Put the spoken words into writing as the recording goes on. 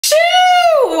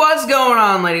What's going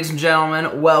on, ladies and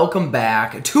gentlemen? Welcome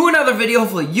back to another video.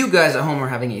 Hopefully you guys at home are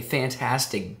having a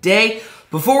fantastic day.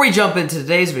 Before we jump into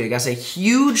today's video, guys, a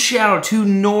huge shout out to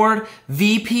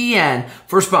NordVPN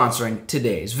for sponsoring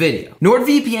today's video.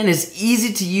 NordVPN is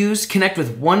easy to use, connect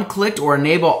with one click or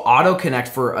enable auto connect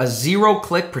for a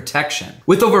zero-click protection.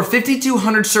 With over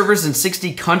 5,200 servers in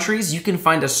 60 countries, you can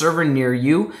find a server near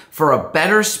you for a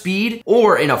better speed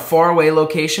or in a faraway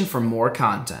location for more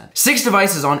content. 6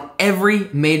 devices on every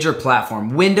major platform: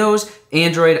 Windows,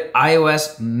 Android,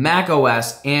 iOS,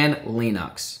 macOS, and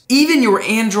Linux. Even your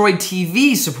Android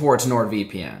TV supports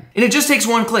NordVPN. And it just takes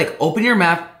one click. Open your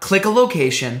map, click a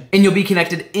location, and you'll be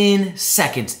connected in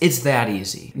seconds. It's that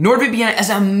easy. NordVPN has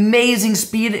amazing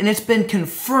speed, and it's been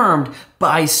confirmed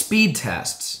by speed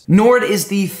tests. Nord is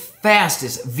the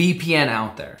fastest VPN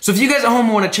out there. So if you guys at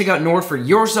home want to check out Nord for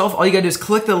yourself, all you gotta do is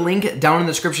click the link down in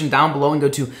the description down below and go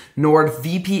to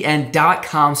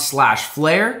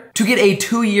nordvpn.com/flare to get a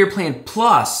 2-year plan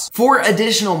plus 4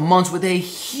 additional months with a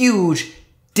huge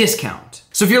discount.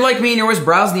 So if you're like me and you're always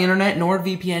browsing the internet,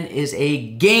 NordVPN is a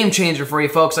game changer for you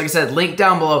folks. Like I said, link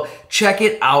down below, check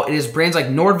it out. It is brands like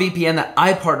NordVPN that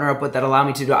I partner up with that allow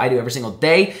me to do what I do every single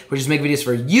day, which is make videos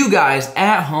for you guys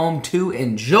at home to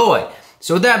enjoy.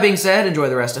 So with that being said, enjoy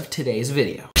the rest of today's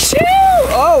video.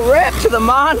 Oh, rip to the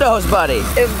Mondos, buddy.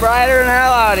 It's brighter than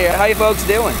hell out here. How you folks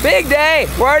doing? Big day.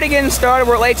 We're already getting started.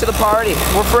 We're late to the party.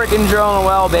 We're freaking drilling a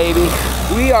well, baby.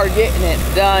 We are getting it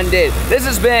done, dude. This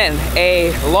has been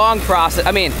a long process.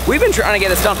 I mean, we've been trying to get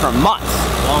this done for months.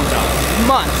 Long time.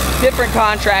 Months. Different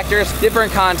contractors,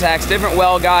 different contacts, different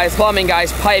well guys, plumbing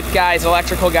guys, pipe guys,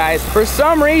 electrical guys. For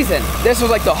some reason, this was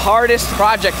like the hardest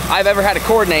project I've ever had to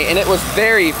coordinate, and it was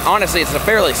very, honestly, it's a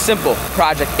fairly simple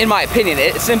project, in my opinion.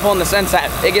 It's simple in the sense that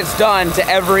it gets done to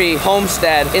every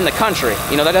homestead in the country.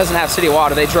 You know, that doesn't have city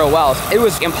water, they drill wells. It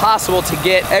was impossible to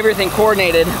get everything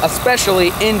coordinated,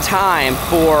 especially in time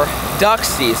for duck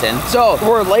season. So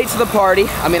we're late to the party.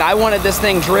 I mean, I wanted this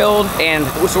thing drilled, and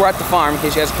so we're at the farm, in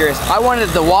case you guys are curious. I wanted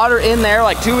the water in there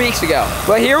like 2 weeks ago.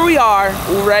 But here we are,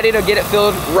 we're ready to get it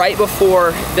filled right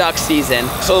before duck season.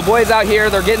 So the boys out here,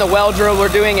 they're getting the well drilled. We're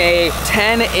doing a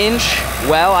 10-inch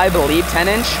well, I believe,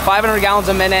 10-inch. 500 gallons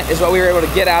a minute is what we were able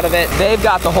to get out of it. They've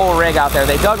got the whole rig out there.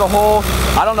 They dug a hole.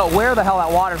 I don't know where the hell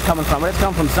that water's coming from, but it's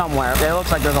coming from somewhere. It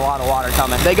looks like there's a lot of water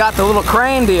coming. They got the little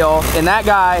crane deal, and that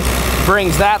guy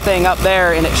brings that thing up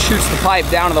there, and it shoots the pipe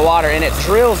down to the water, and it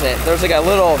drills it. There's like a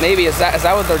little, maybe, is that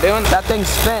what they're doing? That thing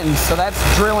spins, so that's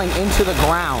drilling into the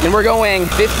ground. And we're going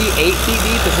 58 feet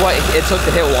deep is what it took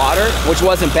to hit water, which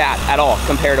wasn't bad at all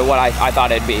compared to what I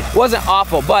thought it'd be. Wasn't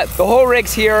awful, but the whole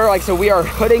rig's here. Like, so we are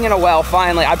putting in a well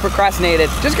finally. I procrastinated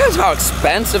just because of how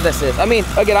expensive this is. I mean,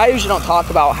 again, I usually don't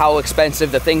talk about how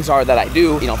expensive the things are that I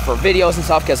do, you know, for videos and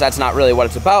stuff, because that's not really what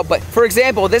it's about. But for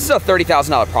example, this is a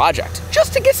 $30,000 project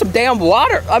just to get some damn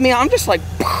water. I mean, I'm just like,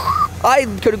 I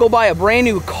could go buy a brand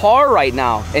new car right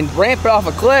now and ramp it off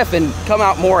a cliff and come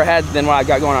out more ahead than what I've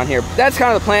got going on here. That's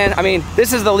kind of the plan. I mean,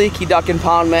 this is the leaky duck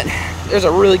impoundment. There's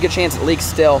a really good chance it leaks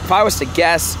still. If I was to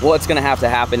guess, what's gonna have to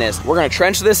happen is we're gonna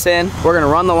trench this in, we're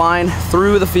gonna run the line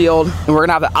through the field, and we're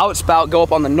gonna have the outspout go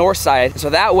up on the north side. So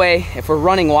that way, if we're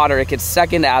running water, it gets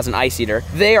second as an ice eater.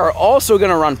 They are also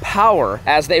gonna run power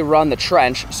as they run the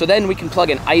trench. So then we can plug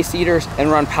in ice eaters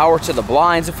and run power to the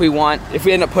blinds if we want. If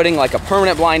we end up putting like a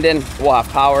permanent blind in, we'll have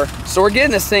power. So we're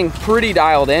getting this thing pretty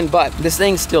dialed in, but this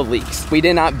thing still leaks. We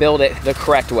did not build it the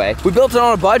correct way. We built it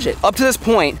on a budget. Up to this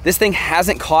point, this thing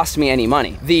hasn't cost me any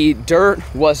money. The dirt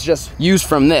was just used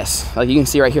from this, like you can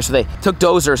see right here. So they took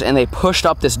dozers and they pushed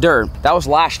up this dirt. That was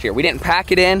last year. We didn't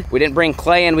pack it in, we didn't bring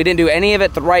clay in, we didn't do any of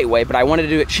it the right way, but I wanted to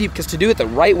do it cheap, because to do it the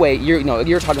right way,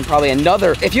 you're talking probably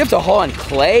another, if you have to haul in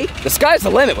clay, the sky's the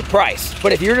limit with price.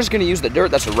 But if you're just gonna use the dirt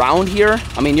that's around here,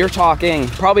 I mean, you're talking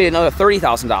probably another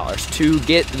 $30,000 to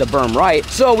get the berm right.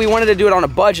 So we wanted to do it on a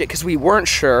budget because we weren't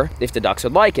sure if the ducks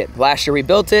would like it. Last year we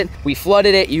built it, we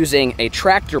flooded it using a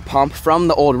tractor pump from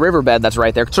the old riverbed that's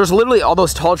right there. So there's literally all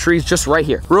those tall trees just right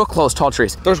here, real close tall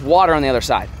trees. There's water on the other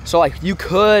side. So like you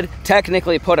could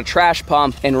technically put a trash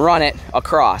pump and run it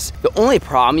across. The only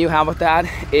problem you have with that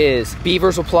is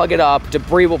beavers will plug it up,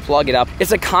 debris will plug it up.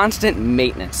 It's a constant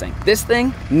maintenance thing. This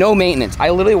thing, no maintenance. I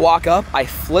literally walk up, I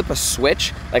flip a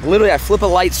switch, like literally I flip a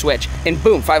light switch and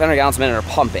boom, 500 gallons a minute are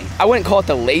pumping. I wouldn't call it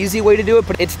the lazy way to do it,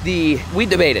 but it's we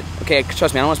debated. Okay,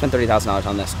 trust me, I don't want to spend $30,000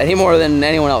 on this any more than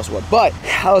anyone else would. But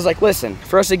I was like, listen,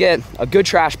 for us to get get a good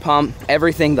trash pump,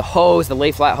 everything, the hose, the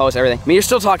lay flat hose, everything. I mean, you're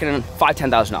still talking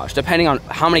 $5,000-$10,000, depending on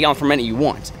how many gallons per minute you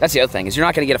want. That's the other thing, is you're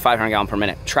not gonna get a 500 gallon per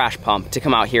minute trash pump to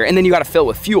come out here, and then you gotta fill it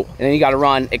with fuel, and then you gotta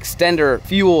run extender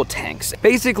fuel tanks.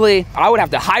 Basically, I would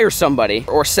have to hire somebody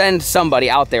or send somebody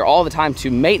out there all the time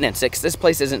to maintenance it, because this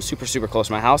place isn't super close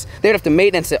to my house. They'd have to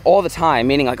maintenance it all the time,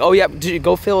 meaning like, oh, yep,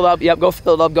 go fill it up, yep, go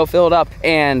fill it up, go fill it up.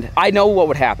 And I know what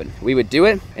would happen. We would do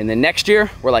it, and then next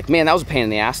year, we're like, man, that was a pain in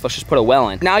the ass. Let's just put a well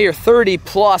in. Now you're 30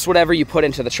 plus whatever you put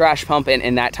into the trash pump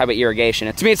and that type of irrigation.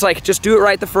 And to me, it's like, just do it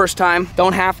right the first time.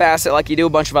 Don't half-ass it like you do a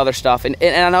bunch of other stuff. And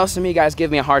I know some of you guys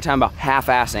give me a hard time about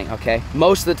half-assing, okay?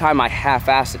 Most of the time, I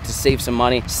half-ass it to save some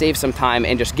money, save some time,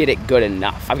 and just get it good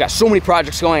enough. I've got so many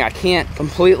projects going, I can't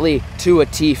completely, to a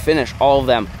T, finish all of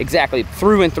them exactly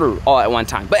through and through all at one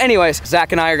time. But anyways,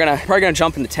 Zach and I are probably gonna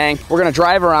jump in the tank. We're gonna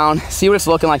drive around, see what it's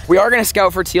looking like. We are gonna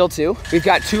scout for teal too. We've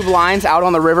got 2 blinds out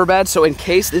on the riverbed, so in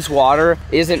case this water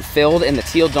isn't filled and the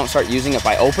teal don't start using it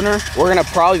by opener, we're gonna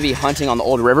probably be hunting on the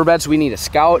old riverbed, so we need to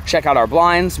scout, check out our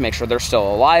blinds, make sure they're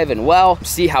still alive and well,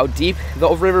 see how deep the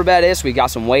old riverbed is. We got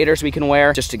some waders we can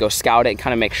wear just to go scout it and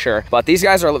kind of make sure. But these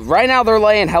guys are, right now they're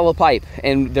laying hella pipe,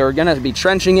 and they're gonna be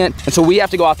trenching it, and so we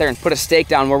have to go out there and put a stake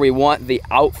down where we want the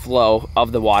outflow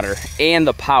of the water and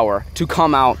the power to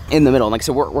come out in the middle. Like I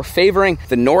said, we're favoring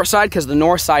the north side because the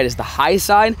north side is the high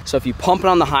side. So if you pump it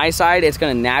on the high side, it's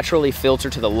gonna naturally filter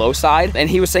to the low side. And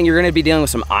he was saying you're gonna be dealing with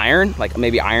some iron, like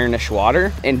maybe ironish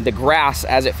water, and the grass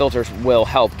as it filters will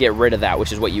help get rid of that,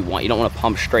 which is what you want. You don't want to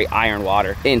pump straight iron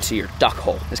water into your duck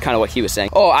hole. That's kind of what he was saying.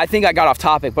 Oh, I think I got off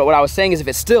topic, but what I was saying is if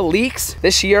it still leaks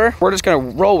this year, we're just gonna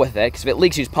roll with it, because if it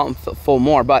leaks, you just pump full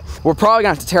more. But we're probably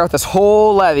gonna have to tear out this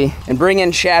whole levee and bring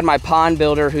in Chad, my pond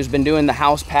builder, who's been doing the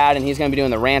house pad, and he's gonna be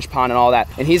doing the ranch pond and all that.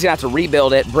 And he's gonna have to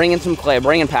rebuild it, bring in some clay,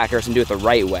 bring in packers, and do it the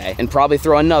right way, and probably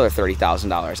throw another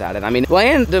 $30,000 at it. I mean,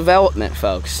 land development,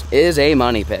 folks, is a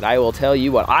money pit. I will tell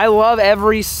you what. I love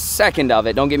every second of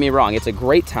it. Don't get me wrong. It's a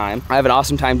great time. I have an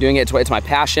awesome time doing it. It's my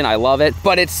passion. I love it.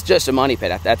 But it's just a money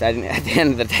pit at the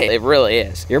end of the day. It really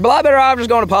is. You're a lot better off just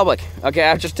going to public. Okay,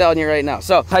 I'm just telling you right now.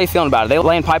 So, how you feeling about it? They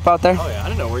laying pipe out there? Oh yeah, I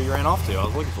didn't know where you ran off to. I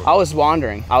was looking for it. I was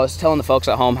wandering. I was telling the folks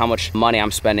at home how much money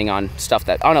I'm spending on stuff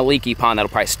that, on a leaky pond that'll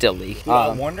probably still leak. I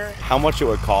wonder how much it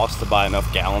would cost to buy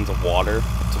enough gallons of water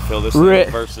to fill this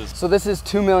thing versus... So this is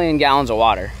 2 million gallons of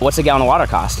water. What's a gallon of water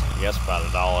cost? Yes, about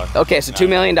 $1. Okay, so $2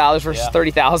 million versus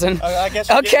 30,000. I guess.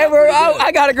 Okay,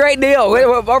 I got a great deal.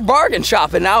 We're bargain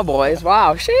shopping now, boys.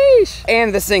 Wow, sheesh.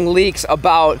 And this thing leaks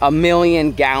about 1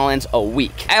 million gallons a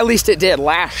week. At least it did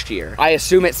last year. I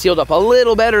assume it sealed up a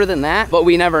little better than that, but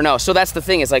we never know. So that's the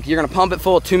thing, is like you're gonna pump it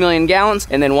full of 2 million gallons,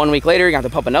 and then 1 week later you're gonna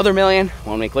have to pump another million.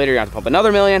 1 week later you're gonna have to pump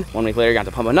another million. 1 week later you're gonna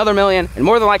have to pump another million. And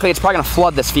more than likely it's probably gonna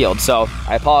flood this field. So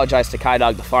I apologize to Kai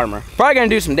Dog the farmer. Probably gonna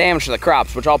do some damage to the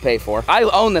crops, which I'll pay for. I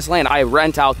own this land. I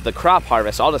rent out the crop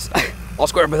harvest. So I'll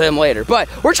square up with him later. But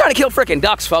we're trying to kill freaking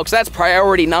ducks, folks. That's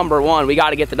priority #1. We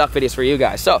got to get the duck videos for you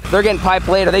guys. So they're getting piped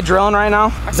laid. Are they drilling right now?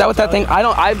 Is that what that thing?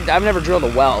 I've never drilled a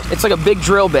well. It's like a big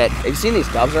drill bit. Have you seen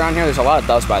these doves around here? There's a lot of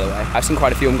doves, by the way. I've seen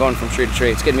quite a few of them going from tree to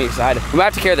tree. It's getting me excited. We might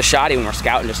have to carry the shoddy when we're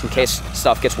scouting, just in case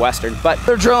stuff gets western. But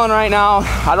they're drilling right now.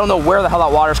 I don't know where the hell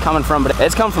that water's coming from, but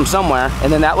it's come from somewhere.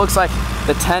 And then that looks like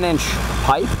the 10-inch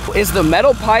pipe. Is the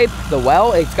metal pipe the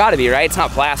well? It's got to be, right? It's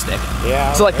not plastic.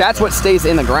 Yeah. So like that's what stays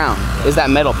in the ground, is that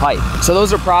metal pipe. So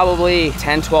those are probably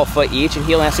 10, 12 foot each, and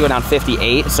he only has to go down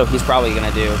 58, so he's probably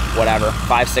gonna do whatever,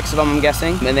 5, 6 of them, I'm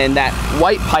guessing. And then that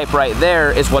white pipe right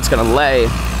there is what's gonna lay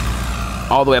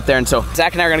all the way up there. And so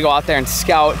Zach and I are gonna go out there and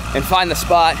scout and find the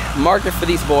spot, mark it for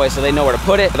these boys so they know where to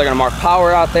put it. They're gonna mark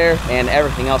power out there and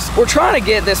everything else. We're trying to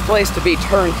get this place to be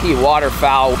turnkey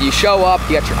waterfowl. You show up,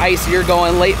 you got your ice, you're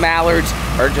going, late mallards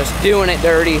are just doing it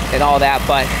dirty and all that,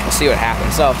 but we'll see what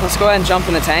happens. So let's go ahead and jump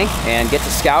in the tank and get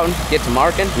to scouting, get to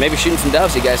marking, maybe shooting some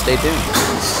doves. You guys stay tuned.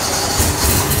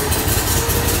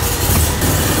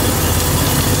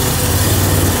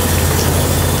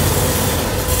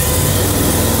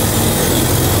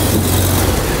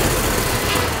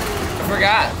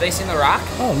 Have they seen the rock?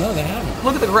 Oh, no, they haven't.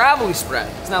 Look at the gravel we spread.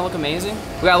 Doesn't that look amazing?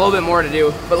 We got a little bit more to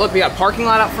do. But look, we got a parking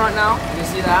lot up front now. You can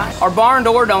see that. Our barn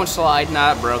door don't slide.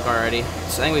 Nah, it broke already.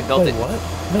 So I think we built it. What?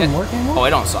 It doesn't work anymore? Oh, it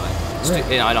don't slide. Really?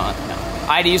 You know, I don't know.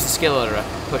 I had to use the skid loader to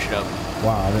push it open.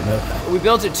 Wow, I didn't know that. We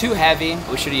built it too heavy.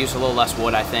 We should have used a little less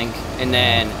wood, I think. And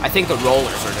then I think the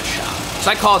rollers are just shot. So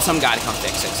I called some guy to come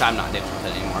fix it because I'm not dealing with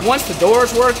it anymore. Once the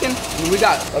door's working, we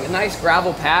got a nice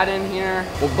gravel pad in here.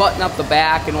 We'll button up the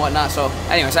back and whatnot. So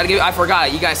anyways, I forgot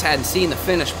it. You guys hadn't seen the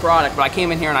finished product, but I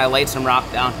came in here and I laid some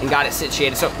rock down and got it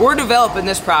situated. So we're developing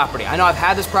this property. I know I've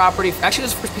had this property. Actually,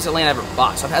 this is the first piece of land I ever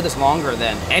bought. So I've had this longer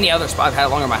than any other spot. I've had it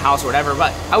longer in my house or whatever,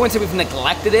 but I wouldn't say we've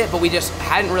neglected it, but we just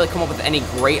hadn't really come up with any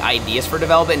great ideas for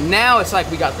development. Now it's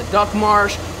like we got the duck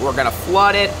marsh. We're gonna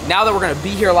flood it. Now that we're gonna be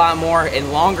here a lot more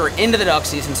and longer into the duck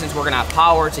season, since we're gonna have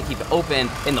power to keep it open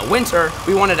in the winter,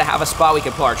 we wanted to have a spot we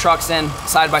could pull our trucks in,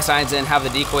 side-by-sides in, have the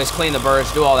decoys, clean the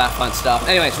birds, do all that fun stuff.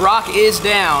 Anyways, rock is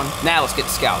down. Now let's get to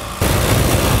scouting.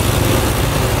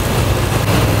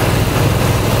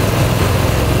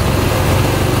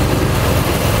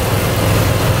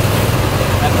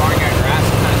 That barnyard grass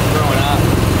is kind of growing up.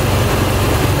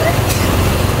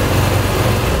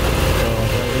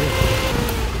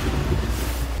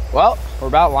 Well, we're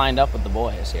about lined up with the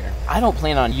boys here. I don't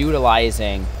plan on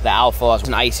utilizing the alpha as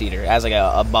an ice eater, as like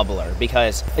a bubbler,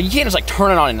 because you can't just like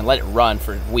turn it on and let it run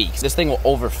for weeks. This thing will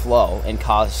overflow and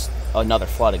cause another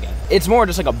flood again. It's more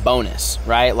just like a bonus,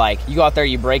 right? Like you go out there,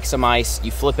 you break some ice,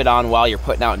 you flip it on while you're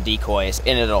putting out decoys,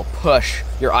 and it'll push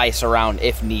your ice around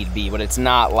if need be, but it's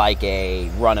not like a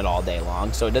run it all day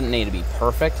long, so it doesn't need to be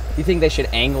perfect. Do you think they should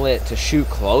angle it to shoot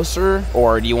closer,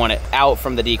 or do you want it out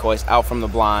from the decoys, out from the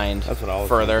blind? That's what I was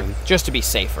further thinking. Just to be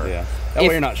safer. Yeah. That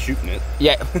way you're not shooting it.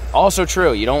 Yeah, also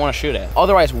true. You don't want to shoot it.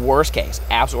 Otherwise, worst case,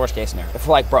 absolute worst case scenario. If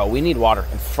like, bro, we need water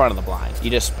in front of the blind,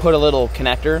 you just put a little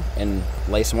connector and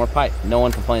lay some more pipe. No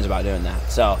one complains about doing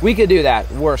that. So we could do that,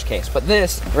 worst case. But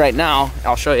this, right now,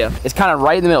 I'll show you, it's kind of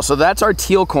right in the middle. So that's our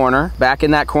teal corner. Back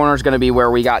in that corner is going to be where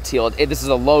we got teal. This is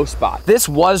a low spot. This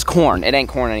was corn. It ain't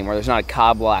corn anymore. There's not a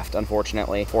cob left,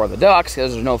 unfortunately, for the ducks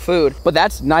because there's no food. But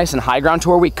that's nice and high ground to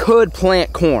where we could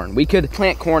plant corn. We could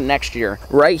plant corn next year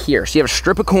right here. So you have a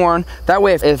strip of corn. That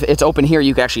way, if it's open here,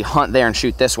 you can actually hunt there and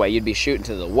shoot this way. You'd be shooting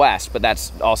to the west, but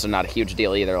that's also not a huge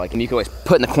deal either. Like, you can always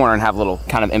put in the corner and have a little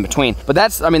kind of in between. But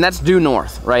that's, I mean, that's due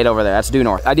north right over there. That's due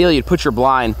north. Ideally, you'd put your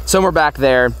blind somewhere back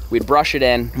there. We'd brush it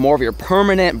in. More of your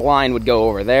permanent blind would go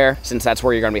over there, since that's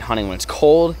where you're going to be hunting when it's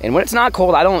cold. And when it's not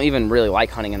cold, I don't even really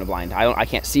like hunting in a blind. I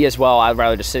can't see as well. I'd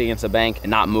rather just sit against the bank and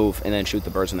not move and then shoot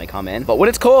the birds when they come in. But when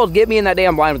it's cold, get me in that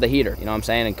damn blind with the heater, you know what I'm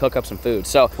saying, and cook up some food.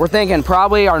 So we're thinking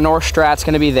probably our north strat's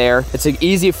going to be there. It's an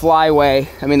easy flyway.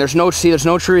 I mean, there's no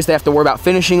trees they have to worry about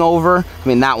finishing over. I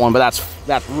mean, that one, but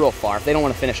that's real far. If they don't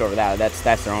want to finish over that,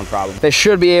 that's their own problem. They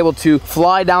should be able to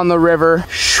fly down the river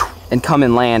and come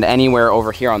and land anywhere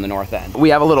over here on the north end. We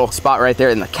have a little spot right there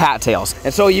in the cattails.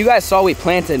 And so you guys saw we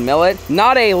planted millet.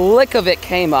 Not a lick of it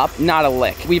came up, not a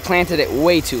lick. We planted it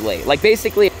way too late. Like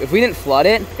basically, if we didn't flood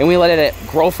it and we let it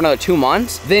grow for another 2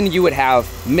 months, then you would have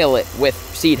millet with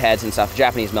seed heads and stuff,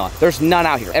 Japanese millet. There's none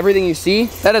out here. Everything you see,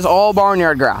 that is all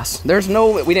barnyard grass. There's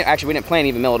no, we didn't plant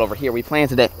even millet over here. We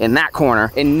planted it in that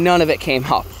corner and none of it came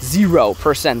up.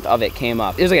 0% of it came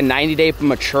up. It was like a 90-day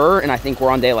mature and I think we're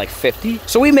on day like 50.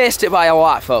 So we missed it by a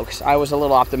lot, folks. I was a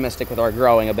little optimistic with our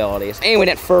growing abilities. And we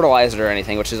didn't fertilize it or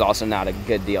anything, which is also not a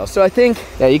good deal. So I think,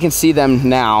 yeah, you can see them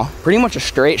now. Pretty much a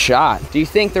straight shot. Do you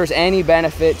think there's any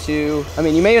benefit to, I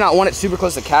mean, you may not want it super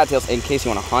close to cattails in case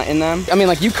you want to hunt in them. I mean,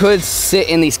 like you could sit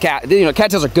in these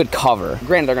cattails are good cover.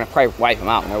 Granted, they're gonna probably wipe them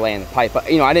out when they're laying the pipe, but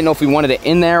I didn't know if we wanted it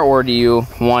in there or do you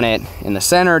want it in the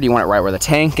center? Do you want it right where the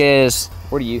tank is?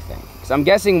 What do you think? So I'm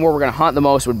guessing where we're gonna hunt the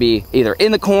most would be either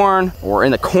in the corn or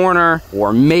in the corner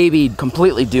or maybe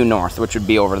completely due north, which would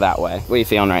be over that way. What are you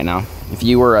feeling right now? If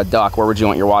you were a duck, where would you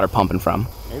want your water pumping from?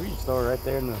 Maybe you throw it right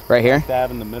there in the right here, stab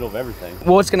in the middle of everything.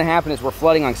 Well, what's gonna happen is we're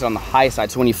flooding on the high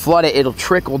side. So when you flood it, it'll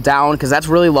trickle down because that's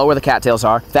really low where the cattails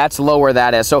are. That's low where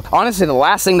that is. So honestly, the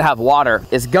last thing to have water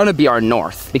is gonna be our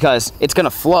north because it's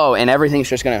gonna flow and everything's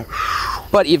just gonna,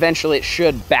 but eventually it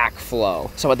should backflow.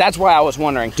 So that's why I was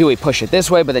wondering, do we push it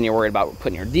this way? But then you're worried about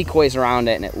putting your decoys around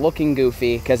it and it looking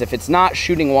goofy. Because if it's not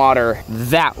shooting water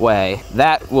that way,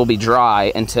 that will be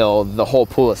dry until the whole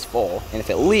pool is full. And if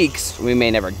it leaks, we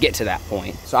may never get to that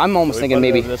point. So I'm almost thinking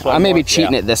maybe I may be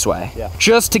cheating it this way,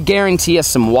 just to guarantee us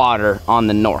some water on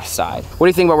the north side. What do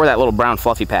you think about where that little brown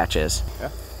fluffy patch is? Yeah.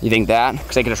 You think that?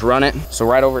 Because they can just run it. So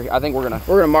right over here, I think we're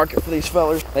gonna mark it for these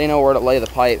fellers. They know where to lay the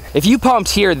pipe. If you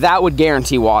pumped here, that would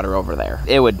guarantee water over there.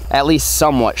 It would at least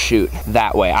somewhat shoot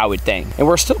that way, I would think. And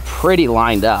we're still pretty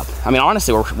lined up. I mean,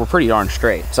 honestly, we're pretty darn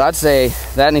straight. So I'd say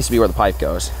that needs to be where the pipe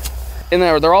goes. And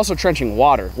they're also trenching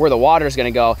water. Where the water is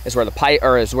gonna go is where the pipe,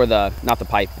 or is where the, not the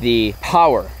pipe, the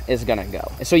power is gonna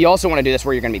go. And so you also wanna do this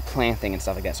where you're gonna be planting and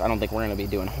stuff like that. So I don't think we're gonna be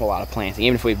doing a whole lot of planting.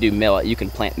 Even if we do millet, you can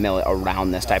plant millet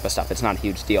around this type of stuff. It's not a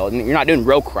huge deal. And you're not doing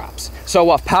row crops. So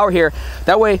we'll have power here.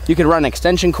 That way you can run an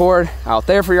extension cord out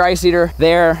there for your ice eater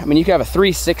there. I mean, you can have a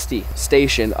 360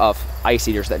 station of ice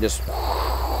eaters that just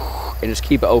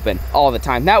keep it open all the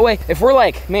time. That way, if we're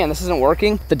like, man, this isn't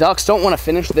working, the ducks don't want to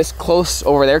finish this close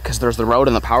over there because there's the road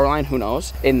and the power line, who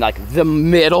knows? In like the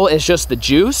middle is just the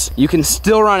juice. You can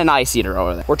still run an ice eater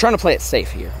over there. We're trying to play it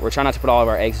safe here. We're trying not to put all of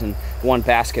our eggs in one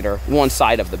basket or one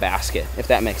side of the basket, if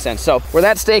that makes sense. So where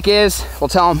that stake is, we'll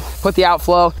tell them, put the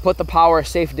outflow, put the power a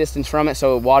safe distance from it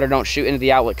so water don't shoot into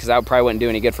the outlet, because that probably wouldn't do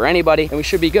any good for anybody, and we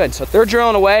should be good. So they're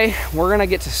drilling away. We're gonna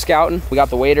get to scouting. We got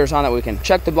the waders on that we can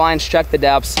check the blinds, check the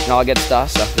depths, and all good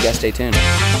stuff. So you guys stay tuned.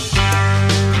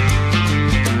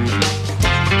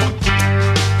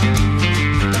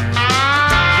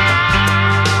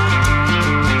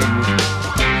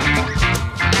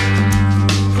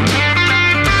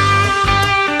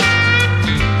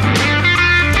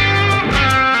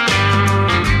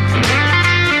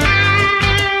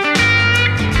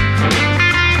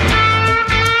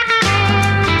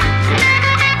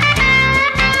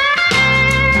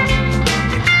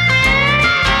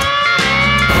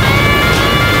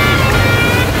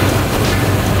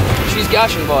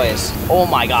 Gushing, boys. Oh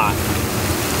my God.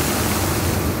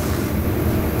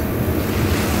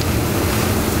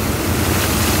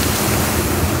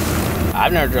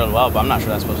 I've never drilled a well, but I'm not sure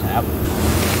that's supposed to happen.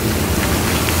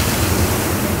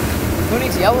 Who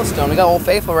needs Yellowstone? We got Old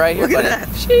Faithful right here. Look at that.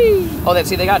 Oh,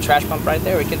 see, they got a trash pump right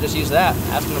there. We could just use that.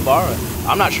 Ask them to borrow it.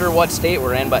 I'm not sure what state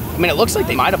we're in, but I mean, it looks like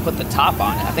they might have put the top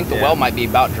on it. I think the well might be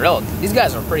about drilled. These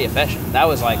guys are pretty efficient. That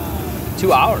was like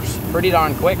 2 hours. Pretty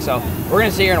darn quick. So we're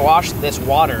gonna sit here and wash this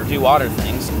water, do water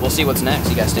things. We'll see what's next.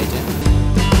 You guys stay tuned.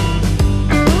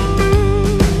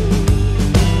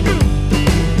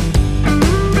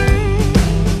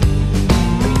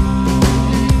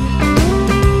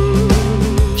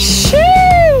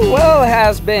 Well, it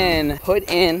has been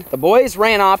put in. The boys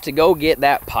ran off to go get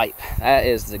that pipe. That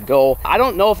is the goal. I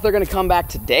don't know if they're gonna come back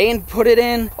today and put it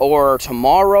in or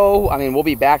tomorrow. I mean, we'll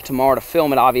be back tomorrow to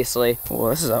film it, obviously. Well,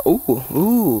 this is a,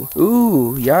 ooh,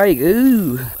 yikes,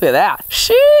 ooh. Look at that.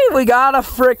 Shee, we got a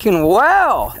freaking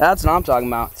well. That's what I'm talking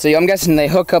about. So I'm guessing they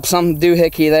hook up some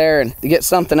doohickey there and get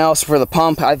something else for the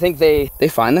pump. I think they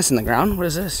find this in the ground. What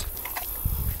is this?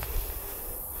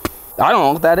 I don't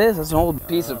know what that is. That's an old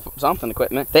piece of something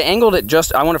equipment. They angled it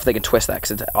just, I wonder if they can twist that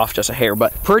because it's off just a hair,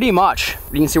 but pretty much,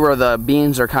 you can see where the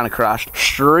beans are kind of crushed.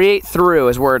 Straight through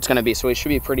is where it's gonna be, so it should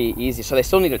be pretty easy. So they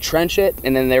still need to trench it,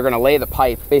 and then they're gonna lay the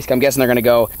pipe. Basically, I'm guessing they're gonna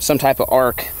go some type of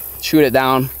arc, shoot it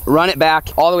down, run it back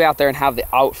all the way out there and have the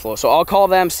outflow. So I'll call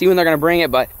them, see when they're gonna bring it,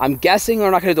 but I'm guessing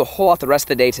they're not gonna do a whole lot the rest of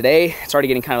the day today. It's already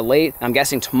getting kind of late. I'm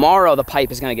guessing tomorrow the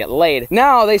pipe is gonna get laid.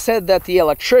 Now, they said that the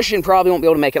electrician probably won't be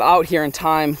able to make it out here in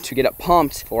time to get it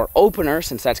pumped for opener,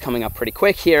 since that's coming up pretty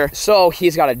quick here. So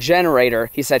he's got a generator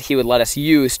he said he would let us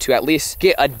use to at least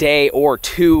get a day or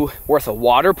two worth of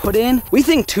water put in. We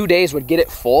think 2 days would get it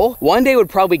full. 1 day would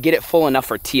probably get it full enough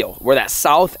for teal, where that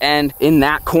south end in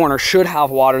that corner should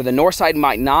have water. The north side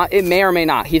might not. It may or may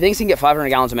not. He thinks he can get 500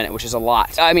 gallons a minute, which is a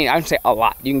lot. I mean, I would say a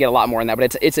lot. You can get a lot more than that,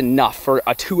 but it's enough for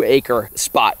a 2-acre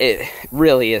spot. It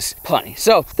really is plenty.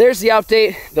 So there's the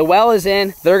update. The well is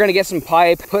in. They're gonna get some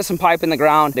pipe, put some pipe in the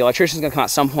ground. The electrician's gonna come at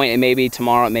some point. It may be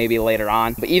tomorrow, it may be later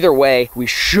on. But either way, we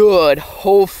should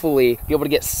hopefully be able to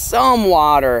get some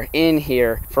water in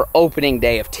here for opening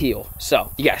day of teal.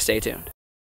 So you guys stay tuned.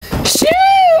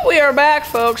 We are back,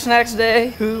 folks. Next day.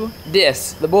 Who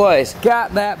dis? The boys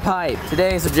got that pipe.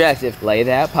 Today's objective, lay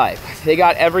that pipe. They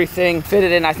got everything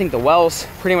fitted in. I think the well's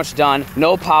pretty much done.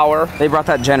 No power. They brought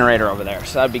that generator over there,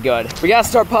 so that'd be good. We gotta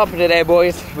start pumping today,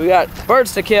 boys. We got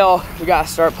birds to kill. We gotta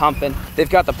start pumping. They've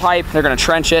got the pipe. They're gonna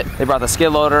trench it. They brought the skid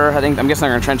loader. I'm guessing they're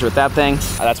gonna trench it with that thing.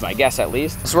 That's my guess, at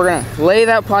least. So we're gonna lay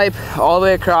that pipe all the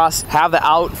way across, have the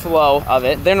outflow of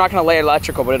it. They're not gonna lay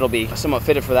electrical, but it'll be somewhat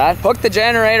fitted for that. Hook the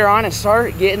generator on and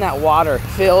start getting that water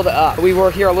filled up. We were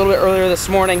here a little bit earlier this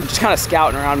morning, just kind of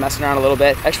scouting around, messing around a little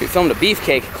bit. Actually filmed a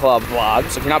BEEFCAKE Club vlog.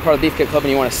 So if you're not part of the BEEFCAKE Club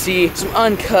and you want to see some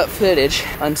uncut footage,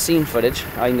 unseen footage, you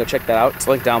can go check that out. It's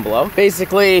linked down below.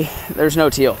 Basically, there's no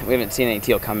teal. We haven't seen any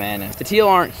teal come in. If the teal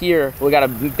aren't here, we got to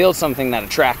build something that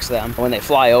attracts them when they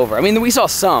fly over. I mean, we saw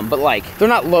some, but like, they're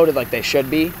not loaded like they should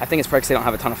be. I think it's probably because they don't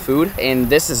have a ton of food. And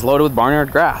this is loaded with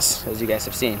barnyard grass, as you guys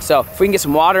have seen. So if we can get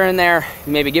some water in there,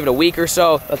 maybe give it a week or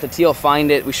so, let the teal find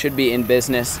it, we should be in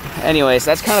business. Anyways,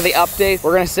 that's kind of the update.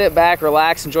 We're gonna sit back,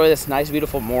 relax, enjoy this nice,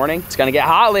 beautiful morning. It's gonna get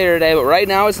hot later today. today, but right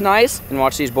now it's nice. And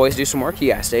watch these boys do some work.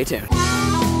 You guys stay tuned.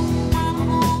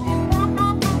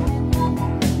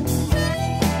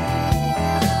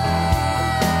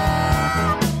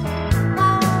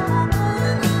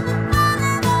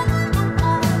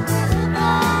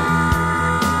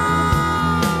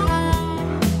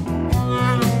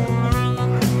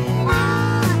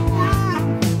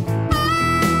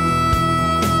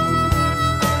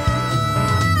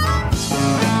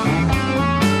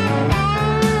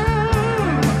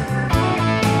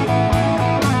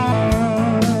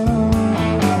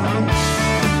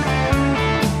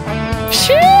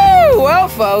 Well,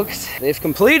 folks, they've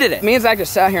completed it. Me and Zach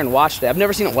just sat here and watched it. I've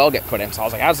never seen a well get put in, so I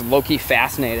was like, I was low-key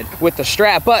fascinated with the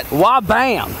strap. But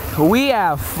wah-bam, we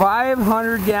have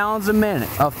 500 gallons a minute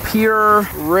of pure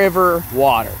river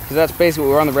water. Because that's basically,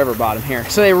 we're on the river bottom here.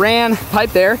 So they ran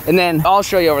pipe there, and then I'll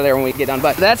show you over there when we get done.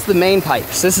 But that's the main pipe.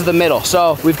 So this is the middle.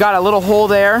 So we've got a little hole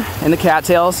there in the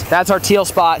cattails. That's our teal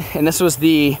spot, and this was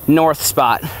the north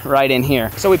spot right in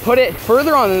here. So we put it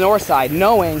further on the north side,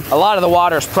 knowing a lot of the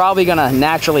water is probably gonna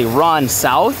naturally run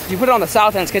south. If you put it on the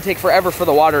south end, it's gonna take forever for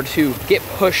the water to get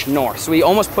pushed north. So we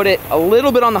almost put it a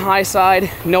little bit on the high side,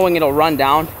 knowing it'll run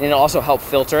down, and it'll also help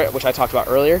filter it, which I talked about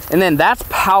earlier. And then that's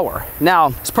power. Now,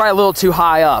 it's probably a little too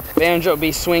high up. Banjo would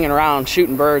be swinging around,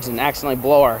 shooting birds, and accidentally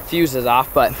blow our fuses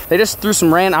off, but they just threw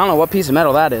some I don't know what piece of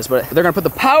metal that is, but they're gonna put the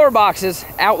power boxes,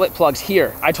 outlet plugs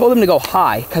here. I told them to go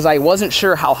high, because I wasn't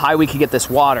sure how high we could get this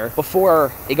water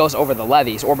before it goes over the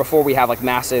levees, or before we have like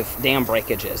massive dam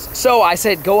breakages. So I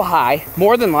said, go high.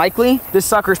 More than likely, this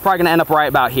sucker's probably gonna end up right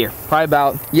about here. Probably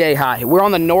about yay high. We're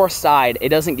on the north side. It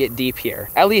doesn't get deep here.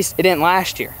 At least it didn't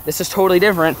last year. This is totally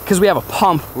different because we have a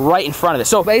pump right in front of it.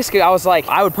 So basically I was like,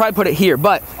 I would probably put it here,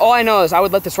 but all I know is I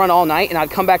would let this run all night and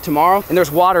I'd come back tomorrow and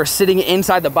there's water sitting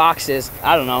inside the boxes.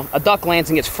 I don't know, a duck lands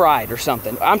and gets fried or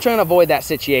something. I'm trying to avoid that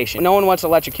situation. No one wants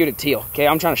electrocuted teal, okay?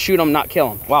 I'm trying to shoot them, not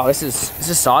kill them. Wow, this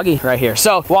is soggy right here.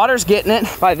 So water's getting it.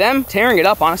 By them tearing it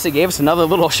up, honestly gave us another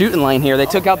little shooting lane here. They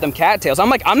took out them cattails. I'm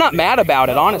like, I'm not mad about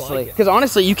it, honestly. Because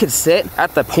honestly, you could sit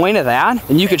at the point of that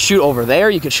and you could shoot over there,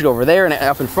 you could shoot over there and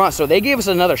up in front. So they gave us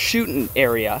another shooting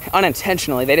area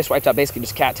unintentionally. They just wiped out basically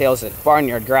just cattails and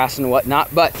barnyard grass and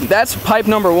whatnot. But that's pipe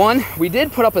number one. We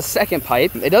did put up a second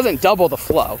pipe. It doesn't double the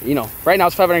flow. You know, right now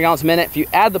it's 500 gallons a minute. If you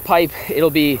add the pipe, it'll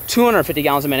be 250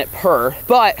 gallons a minute per.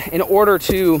 But in order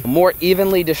to more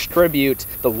evenly distribute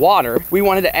the water, we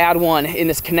wanted to add one in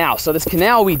this canal. So this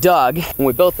canal we dug when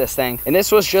we built this thing, and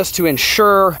this was just to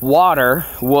ensure water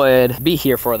would be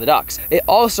here for the ducks. It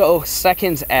also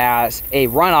seconds as a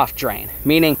runoff drain,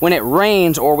 meaning when it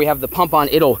rains or we have the pump on,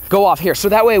 it'll go off here. So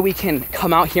that way we can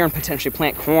come out here and potentially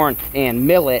plant corn and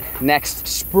millet next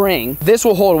spring. This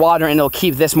will hold water and it'll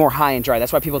keep this more high and dry.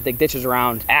 That's why people dig ditches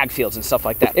around ag fields and stuff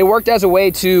like that. It worked as a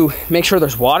way to make sure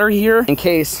there's water here in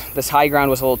case this high ground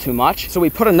was a little too much. So we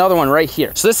put another one right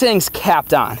here. So this thing's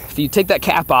capped on. If you take that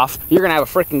cap off, you're gonna have a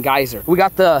freaking geyser. We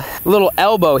got the little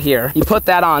elbow here. You put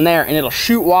that on there and it'll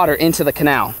shoot water into the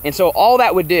canal. And so all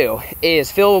that would do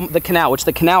is fill the canal, which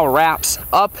the canal wraps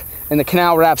up and the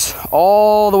canal wraps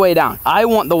all the way down. I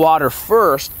want the water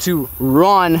first to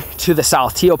run to the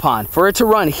South Teal Pond. For it to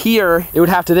run here, it would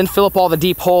have to then fill up all the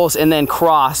deep holes and then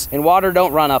cross. And water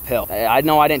don't run uphill. I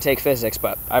know I didn't take physics,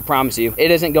 but I promise you,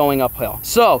 it isn't going uphill.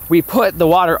 So we put the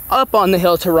water up on the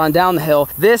hill to run down the hill.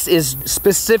 This is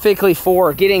specifically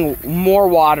for getting more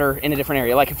water in a different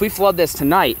area. Like if we flood this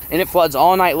tonight and it floods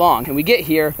all night long and we get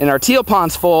here and our teal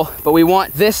pond's full, but we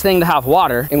want this thing to have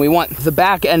water and we want the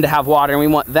back end to have water and we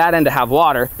want that end to have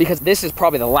water, because this is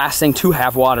probably the last thing to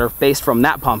have water based from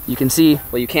that pump. You can see,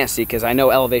 well, you can't see because I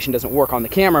know elevation doesn't work on the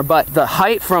camera, but the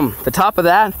height from the top of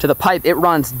that to the pipe, it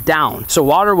runs down. So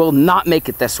water will not make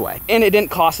it this way. And it didn't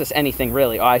cost us anything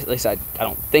really, or at least I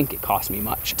don't think it cost me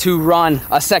much to run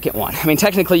a second one. I mean,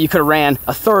 technically you could have ran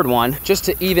a third one just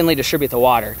to evenly distribute the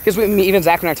water. Because even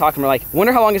Zach and I are talking, we're like,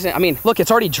 wonder how long is it? I mean, look,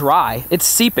 it's already dry. It's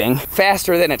seeping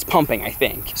faster than it's pumping, I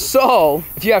think. So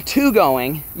if you have two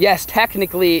going, yes,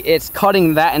 technically it's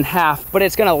cutting that in half, but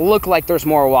it's gonna look like there's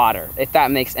more water, if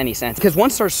that makes any sense. Because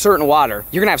once there's certain water,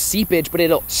 you're gonna have seepage, but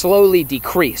it'll slowly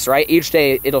decrease, right? Each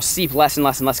day it'll seep less and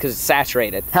less and less because it's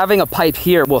saturated. Having a pipe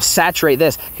here will saturate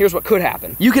this. Here's what could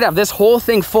happen. You could have this whole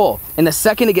thing full, and the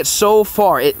second it gets so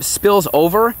far, it spills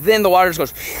over, then the water just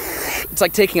goes, it's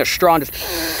like taking a straw and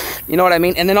just, you know what I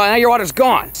mean? And then now your water's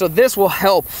gone. So this will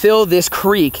help fill this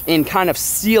creek and kind of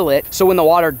seal it, so when the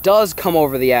water does come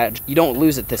over the edge, you don't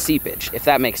lose it to seepage, if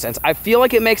that makes sense. I feel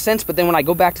like it makes sense, but then when I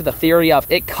go back to the theory of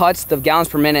it cuts the gallons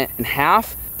per minute in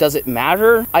half, Does it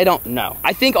matter? I don't know.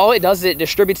 I think all it does is it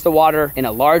distributes the water in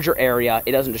a larger area.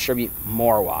 It doesn't distribute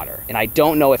more water. And I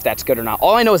don't know if that's good or not.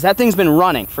 All I know is that thing's been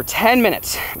running for 10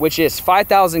 minutes, which is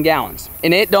 5,000 gallons.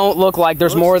 And it don't look like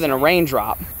there's more than a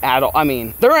raindrop at all. I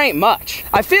mean, there ain't much.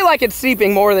 I feel like it's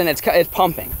seeping more than it's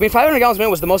pumping. I mean, 500 gallons a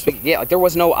minute was the most we could get. Like, there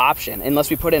was no option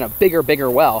unless we put in a bigger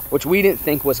well, which we didn't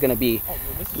think was gonna be. Oh,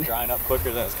 this is drying up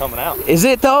quicker than it's coming out. Is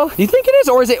it though? Do you think it is?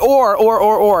 Or is it,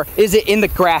 or is it in the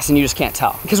grass and you just can't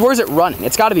tell? Because where's it running?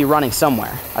 It's gotta be running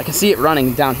somewhere. I can see it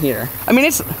running down here. I mean,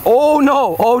 it's, oh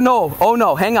no, oh no, oh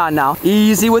no. Hang on now.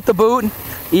 Easy with the boot.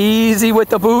 Easy with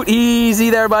the boot, easy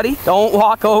there, buddy. Don't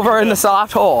walk over in the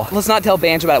soft hole. Let's not tell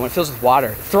Banjo about it when it fills with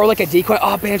water. Throw like a decoy,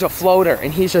 oh, Banjo, floater,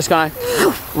 and he's just gonna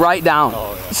right down.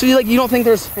 Oh, yeah. So you don't think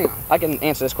there's, hang on, I can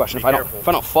answer this question if I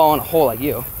don't fall in a hole like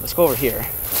you. Let's go over here.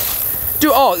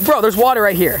 Dude, oh, bro, there's water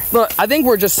right here. Look, I think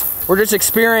we're just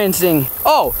experiencing,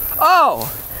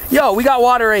 yo, we got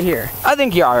water right here. I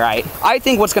think you're all right. I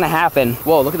think what's gonna happen,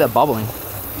 whoa, look at that bubbling.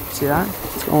 See that?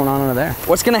 What's going on over there?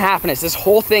 What's gonna happen is this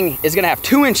whole thing is gonna have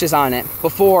 2 inches on it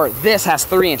before this has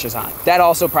 3 inches on it. That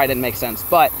also probably didn't make sense,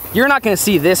 but you're not gonna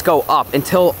see this go up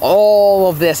until all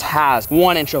of this has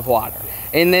 1 inch of water.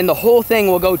 And then the whole thing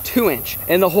will go 2 inch,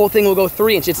 and the whole thing will go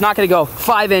 3 inch. It's not gonna go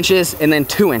 5 inches and then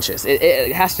 2 inches.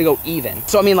 It has to go even.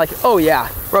 So I mean, like, oh yeah,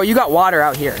 bro, you got water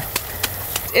out here.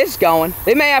 It's going.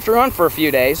 They may have to run for a few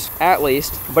days, at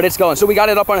least, but it's going. So we got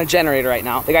it up on a generator right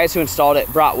now. The guys who installed it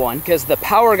brought one because the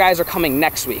power guys are coming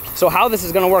next week. So how this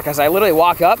is gonna work is I literally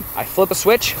walk up, I flip a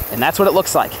switch, and that's what it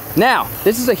looks like. Now,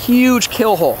 this is a huge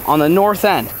kill hole on the north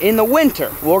end. In the winter,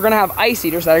 we're gonna have ice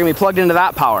eaters that are gonna be plugged into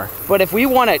that power. But if we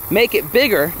wanna make it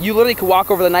bigger, you literally could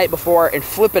walk over the night before and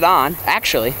flip it on.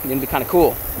 Actually, it's gonna be kind of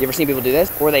cool. You ever seen people do this?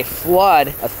 Where they flood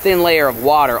a thin layer of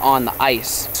water on the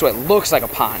ice. So it looks like a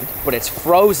pond, but it's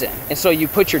frozen. And so you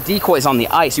put your decoys on the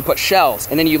ice, you put shells,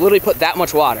 and then you literally put that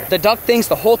much water. The duck thinks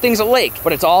the whole thing's a lake,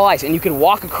 but it's all ice, and you can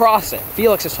walk across it.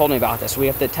 Felix has told me about this. We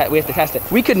have to test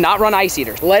it. We could not run ice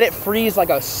eaters. Let it freeze like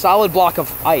a solid block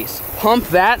of ice. Pump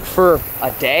that for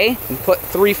a day and put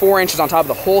 3-4 inches on top of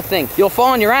the whole thing. You'll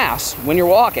fall on your ass when you're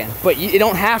walking, but you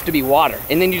don't have to be water.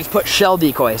 And then you just put shell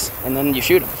decoys, and then you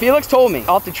shoot them. Felix told me.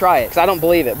 I'll have to try it, because I don't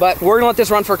believe it. But we're gonna let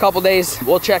this run for a couple days.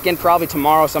 We'll check in probably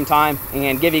tomorrow sometime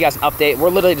and give you guys an update.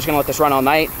 We're literally just gonna let this run all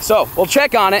night. So we'll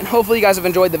check on it. Hopefully you guys have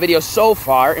enjoyed the video so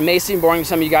far. It may seem boring to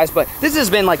some of you guys, but this has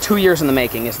been like 2 years in the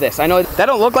making, is this. I know that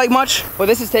don't look like much, but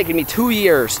this has taken me 2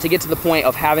 years to get to the point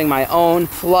of having my own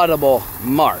floodable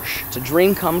marsh. It's a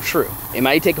dream come true. It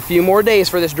might take a few more days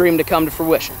for this dream to come to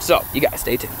fruition. So you guys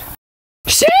stay tuned.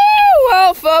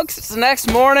 Well, folks, it's the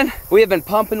next morning. We have been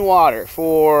pumping water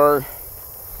for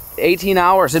 18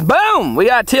 hours and boom, we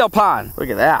got a teal pond. Look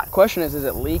at that. Question is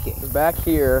it leaking? Because back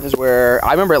here is where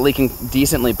I remember it leaking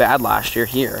decently bad last year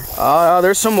here. Oh,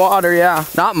 there's some water, yeah.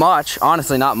 Not much,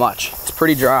 honestly, not much. It's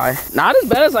pretty dry. Not as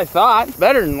bad as I thought.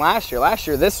 Better than last year. Last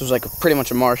year, this was like pretty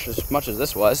much a marsh as much as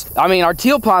this was. I mean, our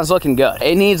teal pond's looking good.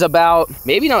 It needs about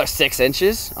maybe another 6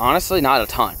 inches. Honestly, not a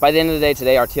ton. By the end of the day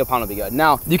today, our teal pond will be good.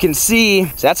 Now, you can see,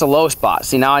 so that's a low spot.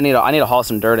 See, now I need to haul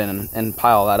some dirt in and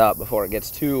pile that up before it gets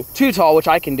too tall, which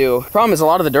I can do. Problem is a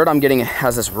lot of the dirt I'm getting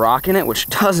has this rock in it, which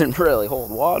doesn't really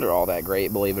hold water all that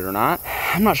great, believe it or not.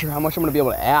 I'm not sure how much I'm gonna be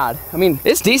able to add. I mean,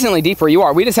 it's decently deep where you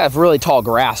are. We just have really tall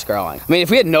grass growing. I mean, if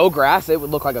we had no grass, it would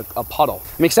look like a puddle.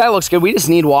 I mean, that looks good. We just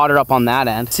need water up on that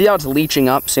end. See how it's leaching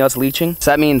up? See how it's leaching?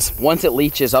 So that means once it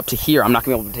leaches up to here, I'm not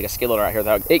gonna be able to take a skid loader out here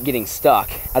without it getting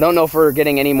stuck. I don't know if we're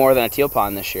getting any more than a teal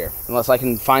pond this year, unless I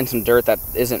can find some dirt that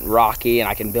isn't rocky and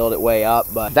I can build it way up,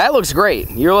 but that looks great.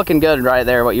 You're looking good right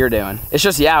there, what you're doing. It's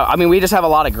just, yeah, I mean, we just have a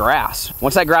lot of grass.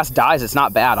 Once that grass dies, it's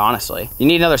not bad, honestly. You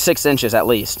need another 6 inches at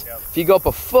least. Yep. If you go up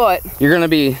a foot, you're gonna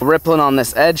be rippling on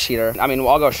this edge heater. I mean,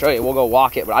 I'll go show you, we'll go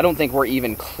walk it, but I don't think we're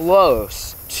even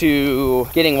close to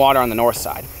getting water on the north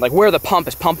side. Like where the pump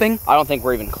is pumping, I don't think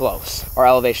we're even close. Our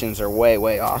elevations are way,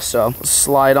 way off. So let's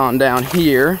slide on down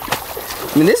here.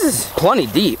 I mean, this is plenty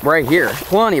deep right here.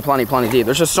 Plenty deep.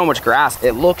 There's just so much grass.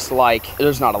 It looks like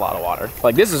there's not a lot of water.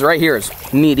 Like this is right here is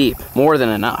knee deep, more than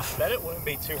enough. I bet it wouldn't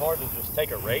be too hard to just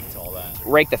take a rake to all that.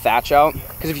 Rake the thatch out.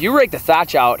 Because if you rake the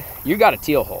thatch out, you got a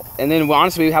teal hole. And then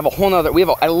honestly, we have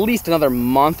at least another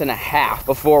month and a half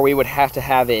before we would have to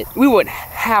have it. We wouldn't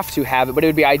have to have it, but it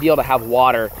would be ideal to have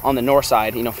water on the north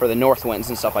side, you know, for the north winds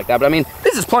and stuff like that. But I mean,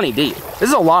 this is plenty deep. This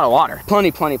is a lot of water.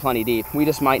 Plenty deep. We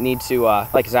just might need to,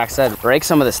 like Zach said, rake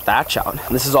some of this thatch out.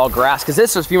 This is all grass. Because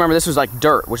this was, if you remember, this was like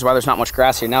dirt, which is why there's not much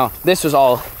grass here. Now, this was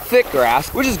all thick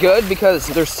grass, which is good because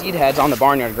there's seed heads on the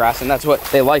barnyard grass, and that's what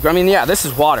they like. I mean, yeah, this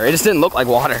is water. It just didn't look like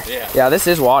water. Yeah, this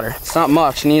is water. It's not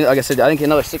much. You need, like I said, I think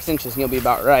another 6 inches and you'll be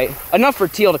about right. Enough for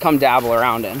teal to come dabble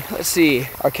around in. Let's see.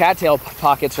 Our cattail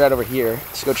pocket's right over here.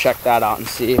 Let's go check that out and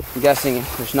see. I'm guessing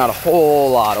there's not a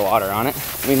whole lot of water on it.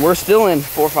 I mean, we're still in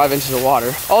 4 or 5 inches of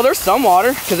water. Oh, there's some water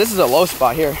because this is a low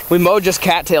spot here. We mowed just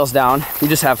cattails down. We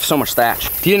just have so much thatch.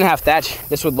 If you didn't have thatch,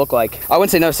 this would look like, I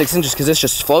wouldn't say another 6 inches because it's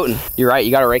just floating. You're right,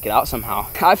 you got to rake it out somehow.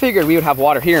 I figured we would have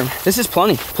water here. This is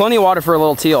plenty of water for a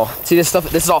little teal. See this stuff,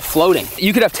 this is all floating.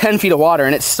 You could have 10 feet of water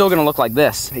and it's still gonna look like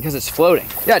this because it's floating.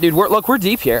 Yeah, dude, look, we're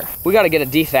deep here. We got to get a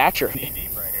de-thatcher.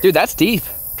 Dude, that's deep.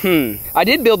 I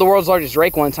did build the world's largest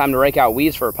rake one time to rake out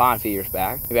weeds for a pond a few years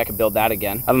back. Maybe I could build that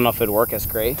again. I don't know if it'd work as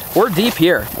great. We're deep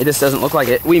here. It just doesn't look like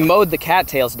it. We mowed the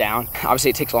cattails down. Obviously,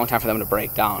 it takes a long time for them to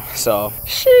break down. So,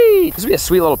 sheesh. This would be a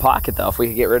sweet little pocket, though, if we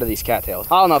could get rid of these cattails.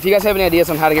 I don't know. If you guys have any ideas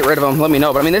on how to get rid of them, let me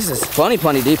know. But, I mean, this is plenty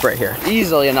deep right here.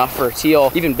 Easily enough for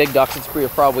teal. Even big ducks, it's we're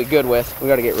probably good with. We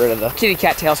got to get rid of the kitty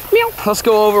cattails. Meow. Let's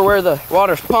go over where the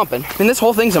water's pumping. I mean, this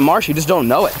whole thing's a marsh. You just don't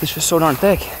know it. It's just so darn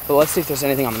thick. But let's see if there's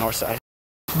anything on the north side.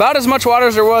 About as much water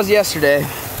as there was yesterday.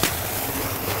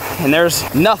 And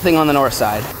there's nothing on the north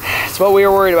side. It's what we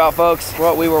were worried about, folks.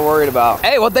 What we were worried about.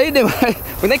 Hey, what they do,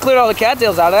 when they cleared all the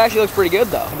cattails out, it actually looks pretty good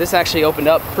though. This actually opened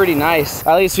up pretty nice.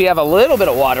 At least we have a little bit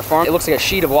of water for them. It looks like a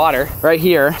sheet of water right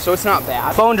here, so it's not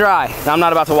bad. Bone dry. Now, I'm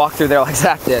not about to walk through there like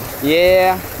Zach did.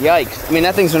 Yeah, yikes. I mean,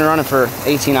 that thing's been running for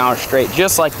 18 hours straight,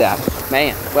 just like that.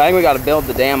 Man, well, I think we got to build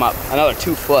the dam up another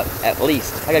 2 foot at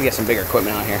least. I got to get some bigger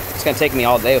equipment out here. It's going to take me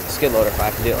all day with the skid loader if I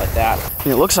have to do it like that. I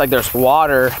mean, it looks like there's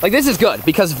water. Like, this is good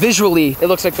because visually it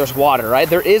looks like there's water, right?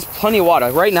 There is plenty of water.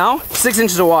 Right now, 6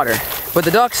 inches of water. But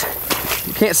the ducks,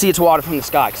 you can't see it's water from the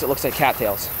sky because it looks like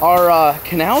cattails. Our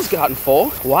canal's gotten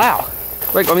full. Wow.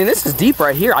 Like, I mean, this is deep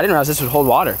right here. I didn't realize this would hold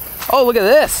water. Oh, look at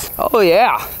this. Oh,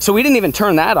 yeah. So we didn't even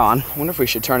turn that on. I wonder if we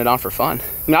should turn it on for fun.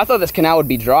 I mean, I thought this canal would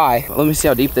be dry. Let me see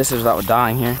how deep this is without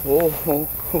dying here. Oh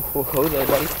there,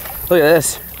 buddy. Look at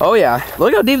this. Oh yeah,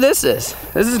 look how deep this is.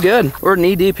 This is good. We're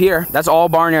knee deep here. That's all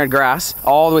barnyard grass,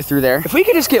 all the way through there. If we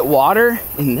could just get water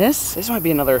in this might be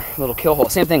another little kill hole.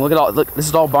 Same thing, look at all, look, this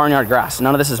is all barnyard grass.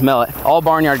 None of this is millet. All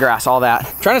barnyard grass, all that.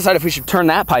 I'm trying to decide if we should turn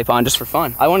that pipe on just for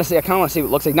fun. I kind of want to see what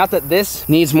it looks like. Not that this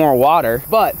needs more water,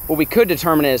 but what we could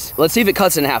determine is, let's see if it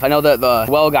cuts in half. I know that the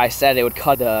well guy said it would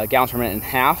cut the gallons per minute in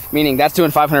half, meaning that's doing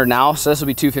 500 now, so this will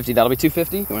be 250, that'll be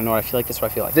 250. You wanna know what I feel like? This is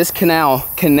what I feel like. This canal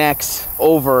connects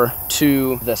over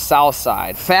to the south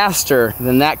side faster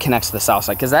than that connects to the south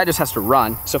side because that just has to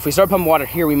run. So if we start pumping water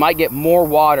here, we might get more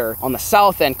water on the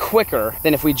south end quicker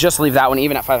than if we just leave that one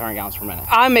even at 500 gallons per minute.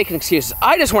 I'm making excuses.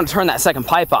 I just want to turn that second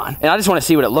pipe on and I just want to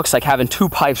see what it looks like having 2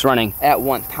 pipes running at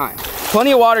one time.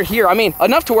 Plenty of water here. I mean,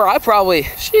 enough to where I probably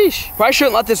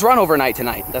shouldn't let this run overnight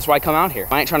tonight. That's why I come out here.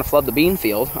 I ain't trying to flood the bean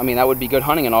field. I mean, that would be good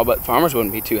hunting and all, but farmers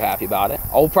wouldn't be too happy about it.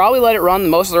 I'll probably let it run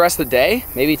most of the rest of the day.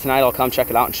 Maybe tonight I'll come check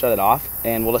it out and shut it off.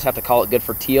 And we'll just have to call it good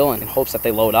for teal and in hopes that they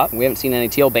load up. We haven't seen any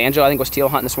teal. Banjo, I think, was teal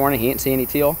hunting this morning. He didn't see any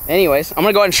teal. Anyways, I'm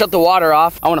gonna go ahead and shut the water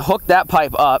off. I wanna hook that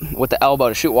pipe up with the elbow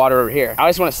to shoot water over here. I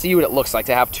just wanna see what it looks like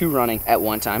to have 2 running at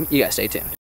one time. You guys stay tuned.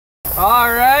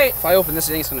 All right. If I open this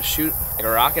thing, it's gonna shoot like a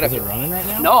rocket. Is it running right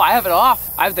now? No, I have it off.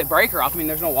 I have the breaker off. I mean,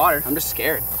 there's no water. I'm just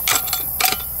scared.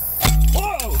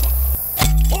 Whoa!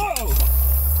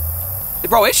 Whoa!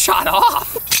 Bro, it shot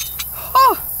off.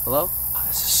 Oh. Hello? Oh,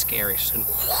 this is scary.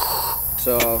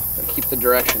 So, keep the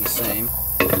direction the same.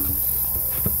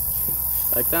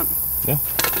 Like that? Yeah.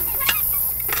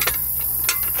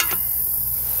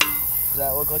 Does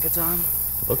that look like it's on?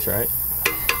 Looks right.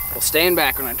 Well, stand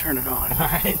back when I turn it on. All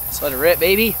right. Let's let it rip,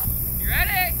 baby. You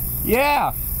ready?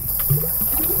 Yeah.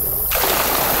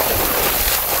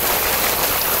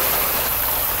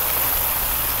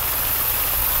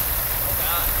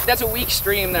 That's a weak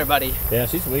stream there, buddy. Yeah,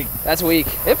 she's weak. That's weak.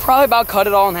 It probably about cut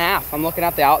it all in half. I'm looking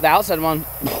at the outside one.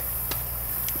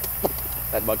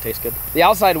 That bug tastes good. The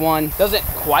outside one doesn't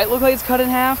quite look like it's cut in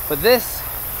half, but this,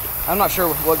 I'm not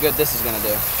sure what good this is gonna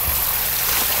do.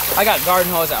 I got garden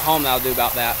hose at home that'll do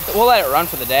about that. We'll let it run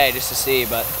for the day just to see,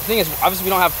 but the thing is, obviously we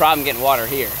don't have a problem getting water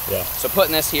here. Yeah. So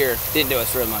putting this here didn't do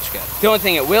us really much good. The only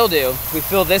thing it will do, if we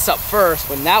fill this up first,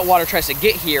 when that water tries to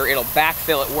get here, it'll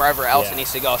backfill it wherever else it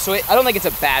needs to go. So I don't think it's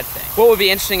a bad thing. What would be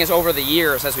interesting is over the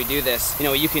years as we do this, you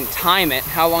know, you can time it.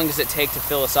 How long does it take to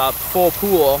fill this up? Full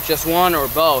pool, just one or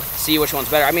both, see which one's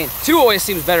better. I mean, 2 always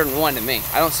seems better than 1 to me.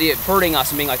 I don't see it hurting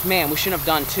us and being like, man, we shouldn't have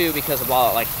done 2 because of blah,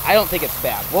 blah. Like, I don't think it's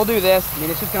bad. We'll do this. I mean,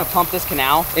 it's just gonna gonna pump this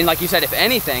canal. And like you said, if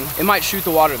anything, it might shoot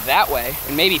the water that way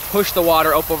and maybe push the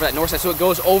water up over that north side so it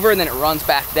goes over and then it runs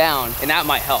back down, and that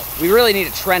might help. We really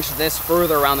need to trench this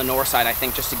further around the north side, I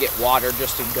think, just to get water,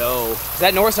 just to go. 'Cause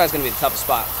that north side is gonna be the toughest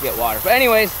spot to get water. But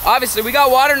anyways, obviously we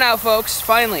got water now, folks.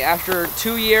 Finally, after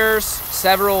 2 years,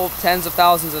 several tens of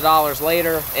thousands of dollars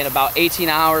later, in about 18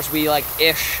 hours, we like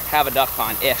ish have a duck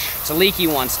pond, ish. It's a leaky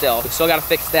one still. We still gotta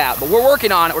fix that, but we're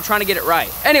working on it. We're trying to get it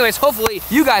right. Anyways, hopefully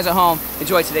you guys at home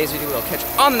enjoyed today's video. We'll catch you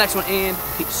on the next one, and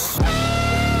peace.